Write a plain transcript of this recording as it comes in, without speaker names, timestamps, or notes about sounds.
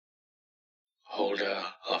holder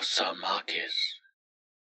of Salmacis.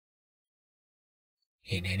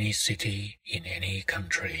 In any city, in any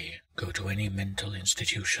country, go to any mental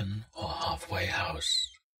institution or halfway house.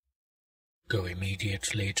 Go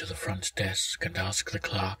immediately to the front desk and ask the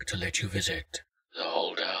clerk to let you visit the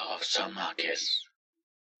holder of Salmacis.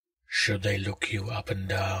 Should they look you up and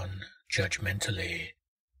down, judgmentally,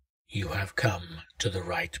 you have come to the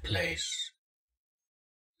right place.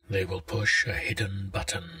 They will push a hidden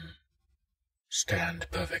button. Stand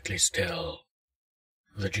perfectly still.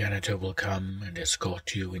 The janitor will come and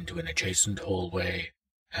escort you into an adjacent hallway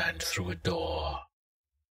and through a door.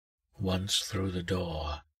 Once through the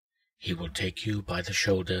door, he will take you by the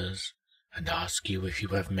shoulders and ask you if you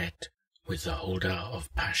have met with the holder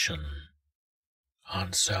of passion.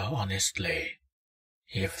 Answer honestly.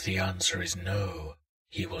 If the answer is no,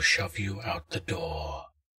 he will shove you out the door.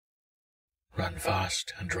 Run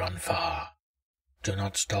fast and run far. Do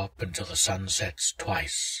not stop until the sun sets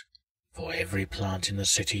twice, for every plant in the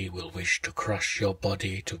city will wish to crush your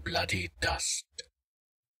body to bloody dust.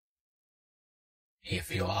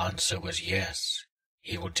 If your answer was yes,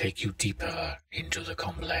 he will take you deeper into the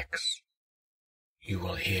complex. You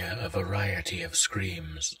will hear a variety of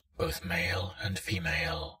screams, both male and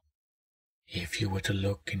female. If you were to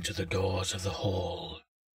look into the doors of the hall,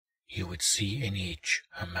 you would see in each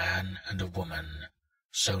a man and a woman,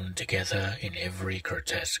 sewn together in every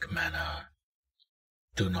grotesque manner.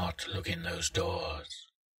 Do not look in those doors.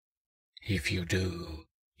 If you do,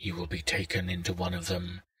 you will be taken into one of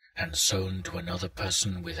them and sewn to another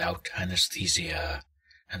person without anesthesia,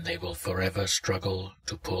 and they will forever struggle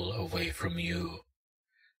to pull away from you,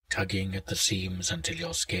 tugging at the seams until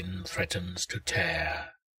your skin threatens to tear.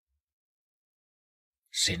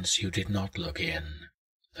 Since you did not look in,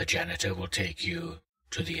 the janitor will take you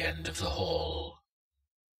to the end of the hall.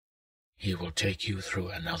 He will take you through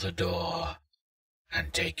another door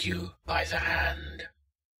and take you by the hand.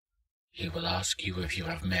 He will ask you if you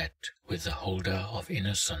have met with the holder of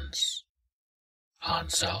innocence.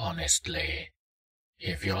 Answer honestly.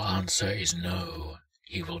 If your answer is no,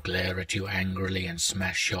 he will glare at you angrily and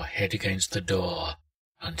smash your head against the door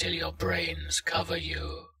until your brains cover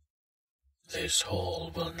you. This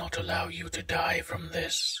hall will not allow you to die from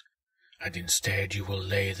this, and instead you will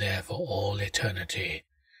lay there for all eternity,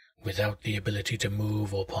 without the ability to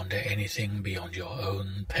move or ponder anything beyond your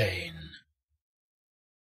own pain.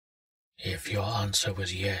 If your answer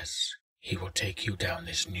was yes, he will take you down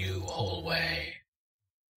this new hallway.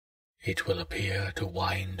 It will appear to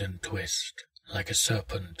wind and twist like a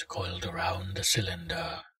serpent coiled around a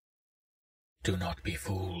cylinder. Do not be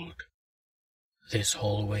fooled. This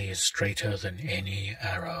hallway is straighter than any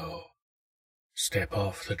arrow. Step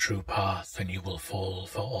off the true path and you will fall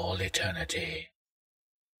for all eternity.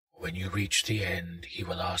 When you reach the end, he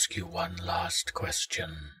will ask you one last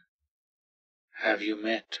question. Have you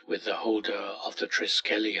met with the holder of the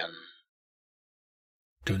Triskelion?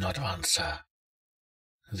 Do not answer.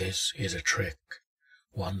 This is a trick,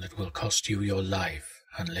 one that will cost you your life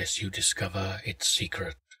unless you discover its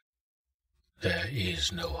secret. There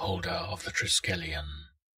is no holder of the Triskelion.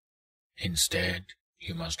 Instead,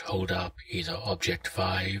 you must hold up either Object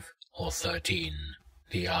 5 or 13,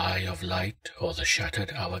 the Eye of Light or the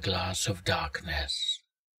Shattered Hourglass of Darkness.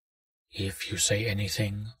 If you say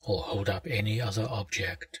anything or hold up any other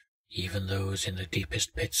object, even those in the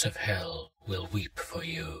deepest pits of hell will weep for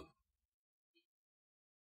you.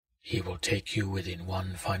 He will take you within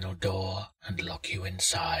one final door and lock you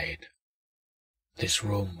inside. This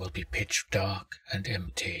room will be pitch dark and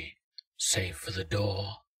empty, save for the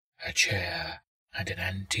door, a chair, and an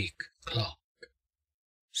antique clock.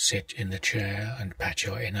 Sit in the chair and pat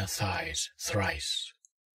your inner thighs thrice.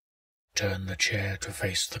 Turn the chair to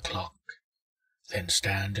face the clock, then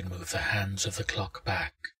stand and move the hands of the clock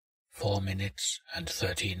back 4 minutes and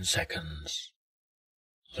 13 seconds.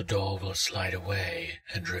 The door will slide away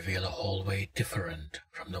and reveal a hallway different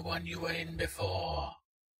from the one you were in before.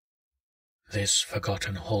 This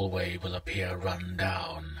forgotten hallway will appear run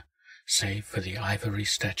down, save for the ivory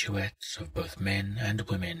statuettes of both men and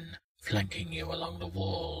women flanking you along the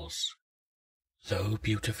walls. Though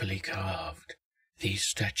beautifully carved, these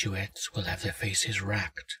statuettes will have their faces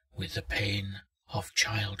racked with the pain of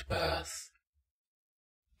childbirth.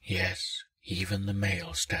 Yes, even the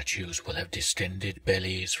male statues will have distended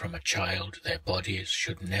bellies from a child their bodies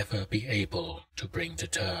should never be able to bring to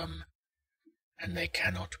term, and they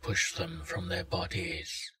cannot push them from their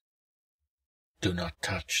bodies. Do not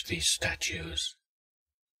touch these statues.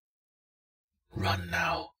 Run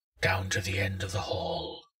now, down to the end of the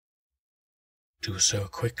hall. Do so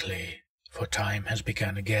quickly, for time has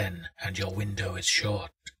begun again, and your window is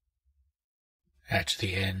short. At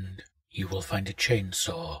the end, you will find a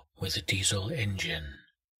chainsaw with a diesel engine.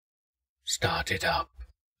 Start it up.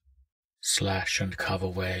 Slash and carve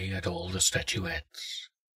away at all the statuettes.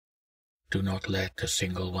 Do not let a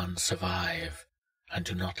single one survive, and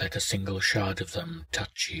do not let a single shard of them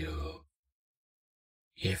touch you.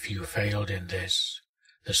 If you failed in this,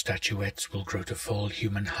 the statuettes will grow to full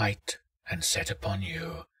human height and set upon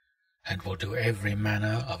you, and will do every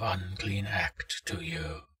manner of unclean act to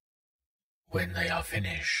you. When they are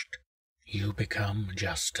finished, you become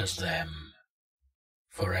just as them,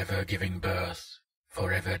 forever giving birth,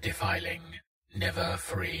 forever defiling, never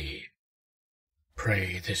free.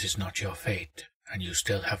 Pray this is not your fate, and you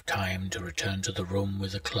still have time to return to the room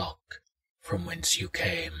with the clock, from whence you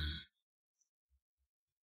came.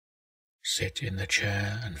 Sit in the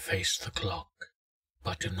chair and face the clock,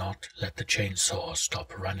 but do not let the chainsaw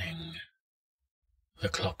stop running. The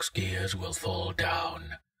clock's gears will fall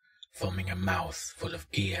down, forming a mouth full of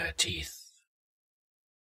gear teeth.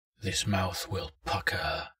 This mouth will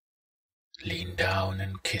pucker. Lean down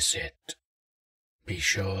and kiss it. Be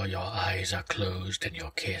sure your eyes are closed and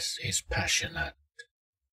your kiss is passionate.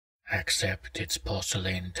 Accept its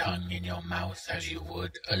porcelain tongue in your mouth as you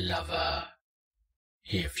would a lover.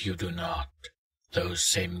 If you do not, those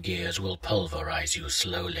same gears will pulverize you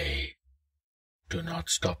slowly. Do not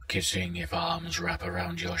stop kissing if arms wrap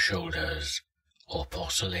around your shoulders, or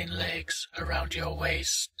porcelain legs around your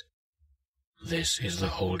waist. This is the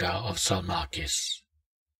holder of Salmacis.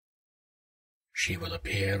 She will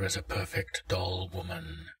appear as a perfect doll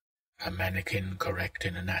woman, a mannequin correct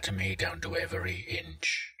in anatomy down to every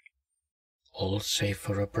inch. All save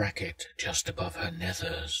for a bracket just above her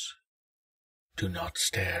nethers. Do not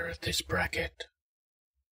stare at this bracket.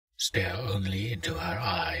 Stare only into her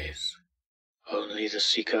eyes. Only the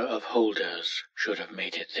seeker of holders should have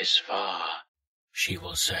made it this far, she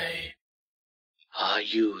will say. Are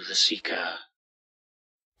you the seeker?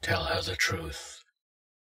 Tell her the truth.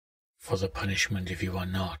 For the punishment, if you are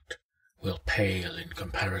not, will pale in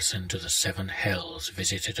comparison to the 7 hells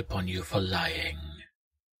visited upon you for lying.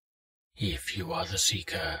 If you are the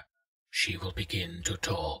seeker, she will begin to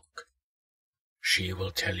talk. She will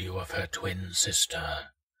tell you of her twin sister,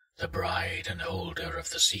 the bride and holder of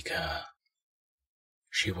the seeker.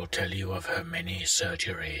 She will tell you of her many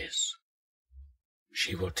surgeries.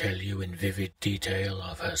 She will tell you in vivid detail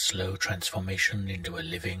of her slow transformation into a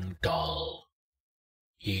living doll.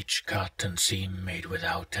 Each cut and seam made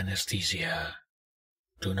without anesthesia.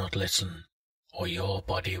 Do not listen, or your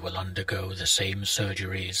body will undergo the same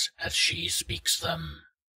surgeries as she speaks them.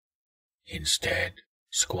 Instead,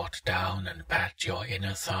 squat down and pat your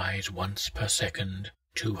inner thighs once per second,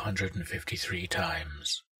 253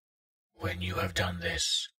 times. When you have done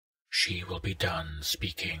this, she will be done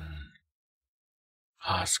speaking.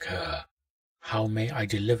 Ask her, how may I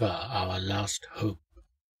deliver our last hope?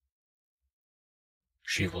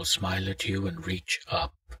 She will smile at you and reach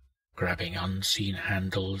up, grabbing unseen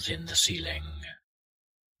handles in the ceiling.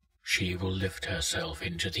 She will lift herself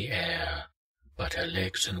into the air, but her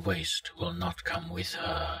legs and waist will not come with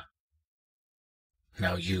her.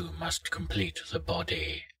 Now you must complete the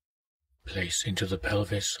body. Place into the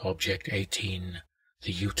pelvis object 18,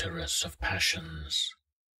 the uterus of passions.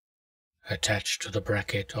 Attach to the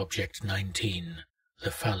bracket object 19,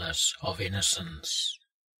 the phallus of innocence.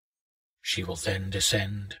 She will then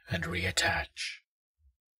descend and reattach.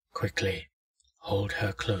 Quickly, hold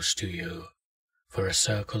her close to you, for a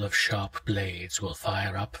circle of sharp blades will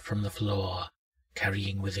fire up from the floor,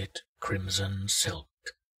 carrying with it crimson silk.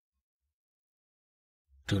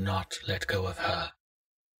 Do not let go of her.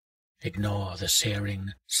 Ignore the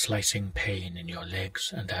searing, slicing pain in your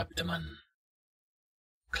legs and abdomen.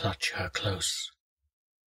 Clutch her close.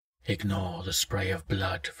 Ignore the spray of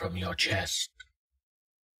blood from your chest.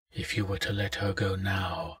 If you were to let her go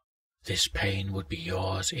now, this pain would be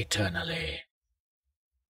yours eternally.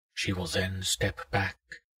 She will then step back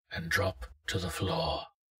and drop to the floor.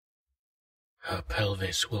 Her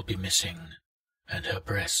pelvis will be missing, and her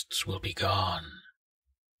breasts will be gone.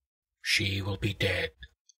 She will be dead.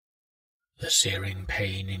 The searing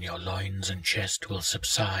pain in your loins and chest will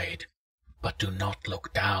subside, but do not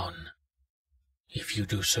look down. If you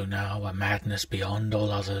do so now, a madness beyond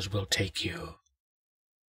all others will take you.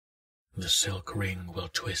 The silk ring will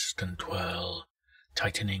twist and twirl,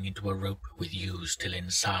 tightening into a rope with you still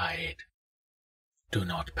inside. Do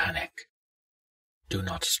not panic. Do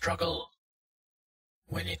not struggle.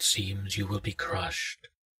 When it seems you will be crushed,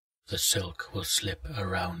 the silk will slip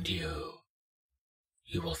around you.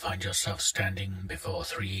 You will find yourself standing before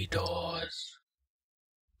 3 doors.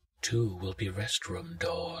 2 will be restroom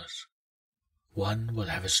doors. 1 will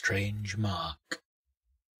have a strange mark.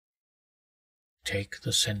 take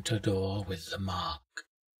the center door with the mark.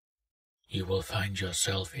 You will find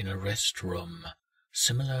yourself in a rest room,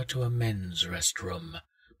 similar to a men's restroom,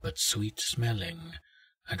 but sweet-smelling,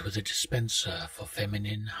 and with a dispenser for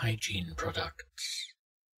feminine hygiene products.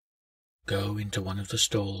 Go into one of the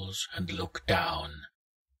stalls and look down.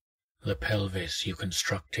 The pelvis you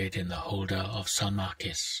constructed in the holder of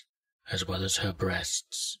Salmacis, as well as her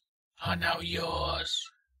breasts, are now yours.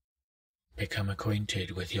 Become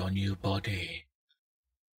acquainted with your new body.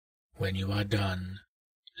 When you are done,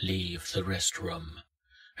 leave the restroom,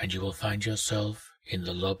 and you will find yourself in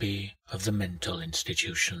the lobby of the mental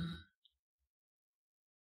institution.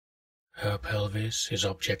 Her pelvis is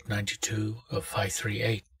Object 92 of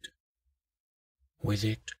 538. With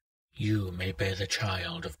it, you may bear the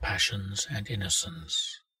child of passions and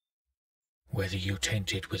innocence. Whether you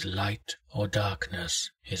taint it with light or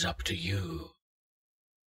darkness is up to you.